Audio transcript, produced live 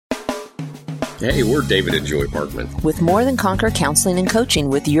Hey, we're David and Joy Parkman. With More Than Conquer Counseling and Coaching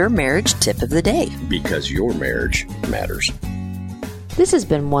with your marriage tip of the day. Because your marriage matters. This has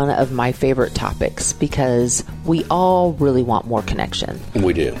been one of my favorite topics because we all really want more connection.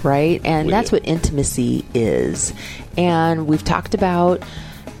 We do. Right? And that's what intimacy is. And we've talked about,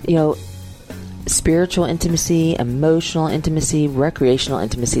 spiritual intimacy, emotional intimacy, recreational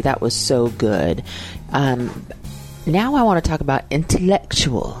intimacy. That was so good. Now I want to talk about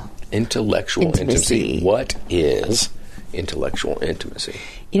intellectual intimacy. What is intellectual intimacy?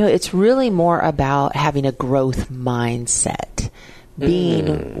 It's really more about having a growth mindset,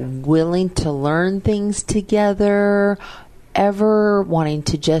 being willing to learn things together, ever wanting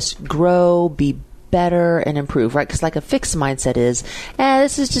to just grow, be better, and improve, right? Because like a fixed mindset is,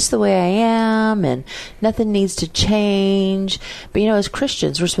 this is just the way I am, and nothing needs to change. But as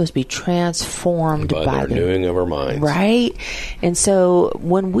Christians, we're supposed to be transformed by the renewing of our minds, right? And so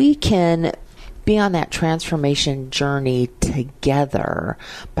when we can be on that transformation journey together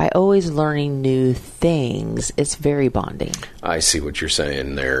by always learning new things, it's very bonding. I see what you're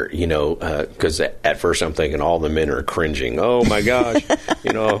saying there, because at first I'm thinking all the men are cringing. Oh my gosh,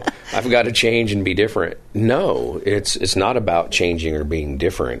 I've got to change and be different. No, it's not about changing or being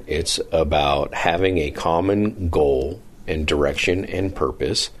different. It's about having a common goal and direction and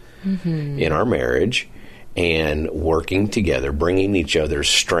purpose in our marriage, and working together, bringing each other's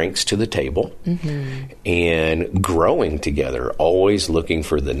strengths to the table, and growing together, always looking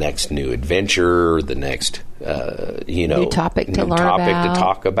for the next new adventure, the next, new topic to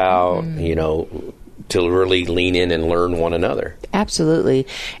talk about, to really lean in and learn one another. Absolutely.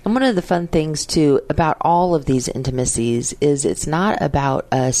 And one of the fun things, too, about all of these intimacies is it's not about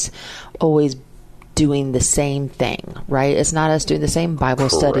us always doing the same thing, right? It's not us doing the same Bible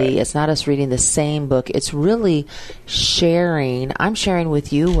study. It's not us reading the same book. It's really sharing. I'm sharing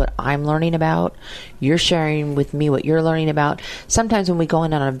with you what I'm learning about. You're sharing with me what you're learning about. Sometimes when we go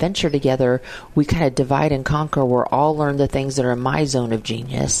on an adventure together, we kind of divide and conquer. We're all learn the things that are in my zone of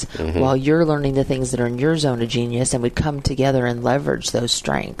genius, while you're learning the things that are in your zone of genius, and we come together and leverage those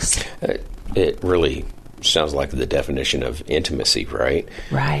strengths. It really sounds like the definition of intimacy, right?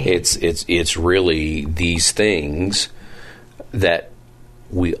 Right. It's really these things that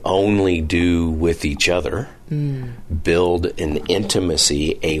we only do with each other, build an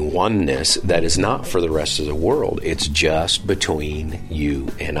intimacy, a oneness that is not for the rest of the world. It's just between you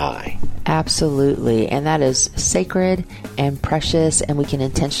and I. Absolutely. And that is sacred and precious, and we can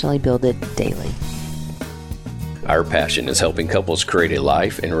intentionally build it daily. Our passion is helping couples create a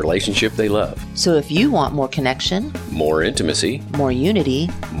life and relationship they love. So if you want more connection, more intimacy, more unity,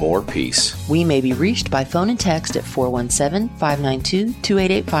 more peace, we may be reached by phone and text at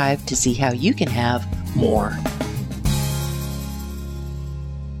 417-592-2885 to see how you can have more.